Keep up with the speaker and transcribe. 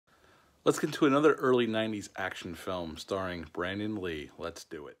Let's get to another early 90s action film starring Brandon Lee. Let's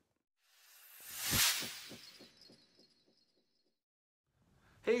do it.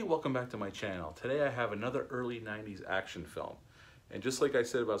 Hey, welcome back to my channel. Today I have another early 90s action film. And just like I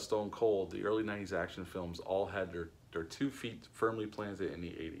said about Stone Cold, the early 90s action films all had their 2 feet firmly planted in the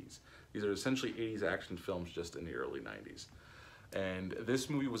 80s. These are essentially 80s action films just in the early 90s. And this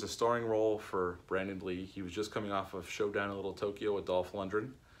movie was a starring role for Brandon Lee. He was just coming off of Showdown in Little Tokyo with Dolph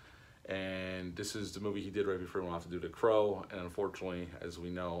Lundgren. And this is the movie he did right before he went off to do The Crow. And unfortunately, as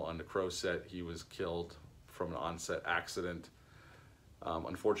we know, on The Crow set, he was killed from an on-set accident.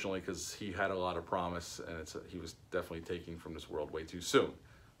 Unfortunately, because he had a lot of promise, and he was definitely taking from this world way too soon.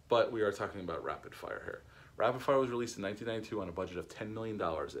 But we are talking about Rapid Fire here. Rapid Fire was released in 1992 on a budget of $10 million.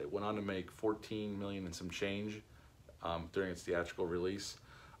 It went on to make $14 million and some change during its theatrical release.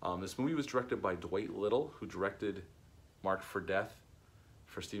 This movie was directed by Dwight Little, who directed Marked for Death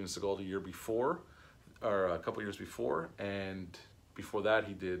for Steven Seagal the year before, or a couple years before, and before that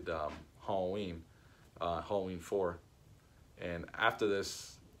he did Halloween 4. And after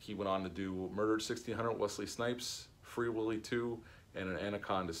this, he went on to do Murder at 1600, Wesley Snipes, Free Willy 2, and an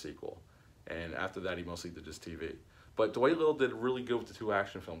Anaconda sequel. And after that, he mostly did just TV. But Dwight Little did really good with the 2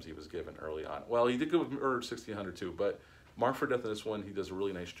 action films he was given early on. Well, he did good with Murder at 1600 too, but Marked for Death in this one, he does a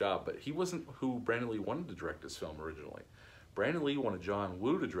really nice job. But he wasn't who Brandon Lee wanted to direct this film originally. Brandon Lee wanted John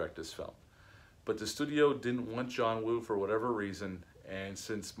Woo to direct this film. But the studio didn't want John Woo for whatever reason. And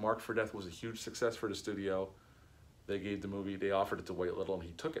since Marked for Death was a huge success for the studio, they offered it to Dwight Little, and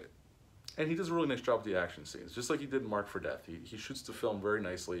he took it. And he does a really nice job with the action scenes, just like he did in Marked for Death. He shoots the film very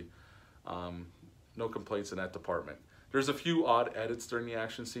nicely. No complaints in that department. There's a few odd edits during the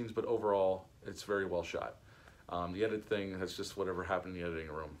action scenes, but overall, it's very well shot. The edit thing has just whatever happened in the editing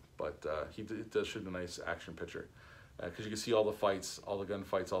room, but he does shoot a nice action picture. Because you can see all the fights, all the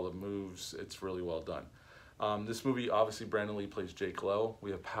gunfights, all the moves. It's really well done. This movie, obviously, Brandon Lee plays Jake Lowe.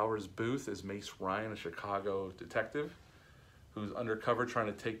 We have Powers Booth as Mace Ryan, a Chicago detective, who's undercover trying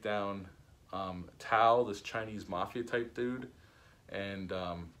to take down Tao, this Chinese mafia type dude. And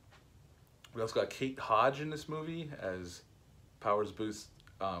we also got Kate Hodge in this movie as Powers Booth's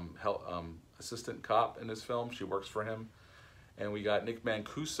assistant cop in this film. She works for him. And we got Nick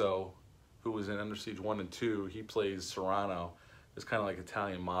Mancuso, who was in Under Siege 1 and 2. He plays Serrano, this kind of like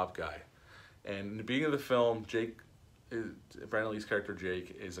Italian mob guy. And in the beginning of the film, Brandon Lee's character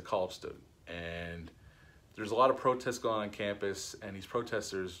Jake is a college student. And there's a lot of protests going on campus, and these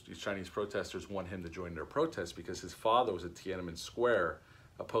Chinese protesters want him to join their protest because his father was at Tiananmen Square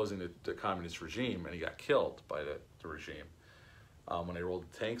opposing the communist regime, and he got killed by the regime when they rolled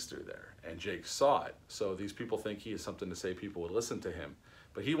the tanks through there. And Jake saw it. So these people think he has something to say, people would listen to him.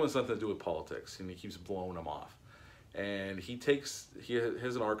 But he wants nothing to do with politics, and he keeps blowing them off. And he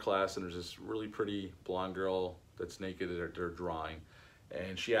has an art class, and there's this really pretty blonde girl that's naked that they're drawing.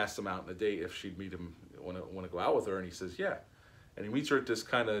 And she asks him out on a date if she'd meet him, want to go out with her, and he says, yeah. And he meets her at this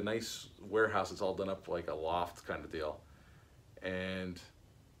kind of nice warehouse that's all done up like a loft kind of deal. And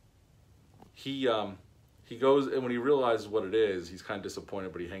he goes, and when he realizes what it is, he's kind of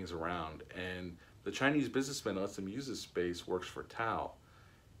disappointed, but he hangs around. And the Chinese businessman that lets him use his space works for Tao.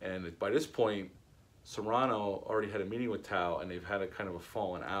 And by this point, Serrano already had a meeting with Tao, and they've had a kind of a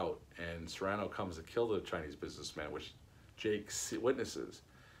falling out. And Serrano comes to kill the Chinese businessman, which Jake witnesses.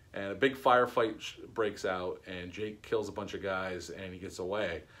 And a big firefight breaks out, and Jake kills a bunch of guys, and he gets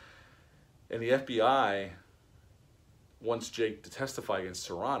away. And the FBI wants Jake to testify against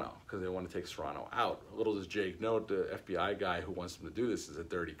Serrano because they want to take Serrano out. Little does Jake know the FBI guy who wants him to do this is a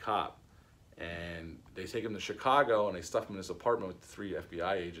dirty cop. And they take him to Chicago, and they stuff him in his apartment with 3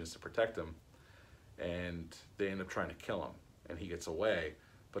 FBI agents to protect him. And they end up trying to kill him, and he gets away.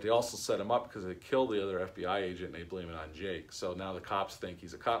 But they also set him up because they killed the other FBI agent, and they blame it on Jake. So now the cops think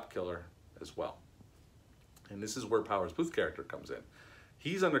he's a cop killer as well. And this is where Powers Booth's character comes in.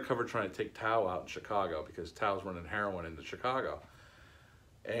 He's undercover trying to take Tao out in Chicago because Tao's running heroin into Chicago.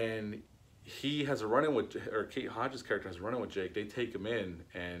 And he has a run-in with, or Kate Hodge's character has a run-in with Jake. They take him in,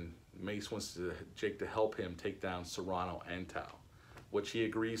 and Mace wants Jake to help him take down Serrano and Tao, which he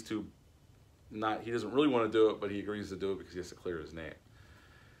agrees to. He doesn't really want to do it, but he agrees to do it because he has to clear his name.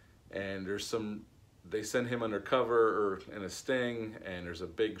 And they send him undercover in a sting, and there's a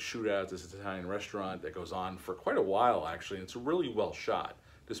big shootout at this Italian restaurant that goes on for quite a while, actually, and it's really well shot.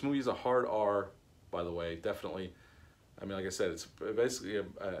 This movie is a hard R, by the way, definitely. I mean, like I said, it's basically an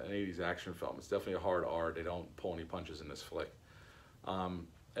 80s action film. It's definitely a hard R. They don't pull any punches in this flick.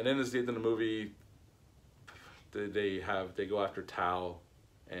 And then at the end of the movie, they go after Tao,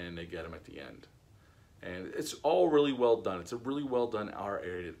 and they get him at the end. And it's all really well done. It's a really well done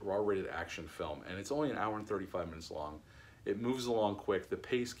R-rated action film, and it's only an hour and 35 minutes long. It moves along quick. The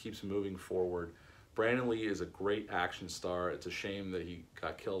pace keeps moving forward. Brandon Lee is a great action star. It's a shame that he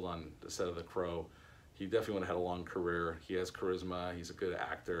got killed on the set of The Crow. He definitely would have had a long career. He has charisma. He's a good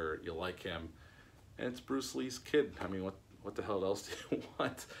actor. You like him. And it's Bruce Lee's kid. I mean, what the hell else do you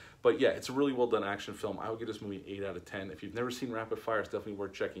want? But yeah, it's a really well done action film. I would give this movie 8 out of 10. If you've never seen Rapid Fire, it's definitely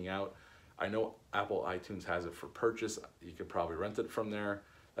worth checking out. I know Apple iTunes has it for purchase. You could probably rent it from there.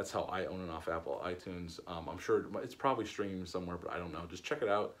 That's how I own it, off Apple iTunes. I'm sure it's probably streaming somewhere, but I don't know. Just check it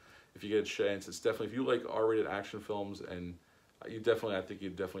out if you get a chance. It's definitely, if you like R-rated action films, and I think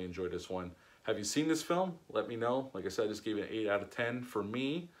you'd definitely enjoy this one. Have you seen this film? Let me know. Like I said, I just gave it an 8 out of 10 for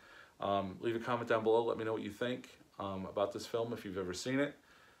me. Leave a comment down below. Let me know what you think about this film if you've ever seen it.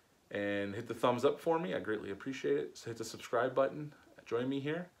 And hit the thumbs up for me. I greatly appreciate it. So hit the subscribe button. Join me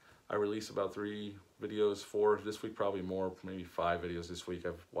here. I release about 3 videos, 4 this week, probably more, maybe 5 videos this week.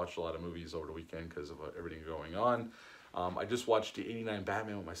 I've watched a lot of movies over the weekend because of everything going on. I just watched the '89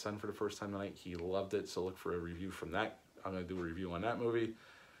 Batman with my son for the first time tonight. He loved it, so look for a review from that. I'm going to do a review on that movie.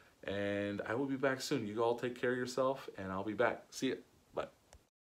 And I will be back soon. You all take care of yourself, and I'll be back. See ya.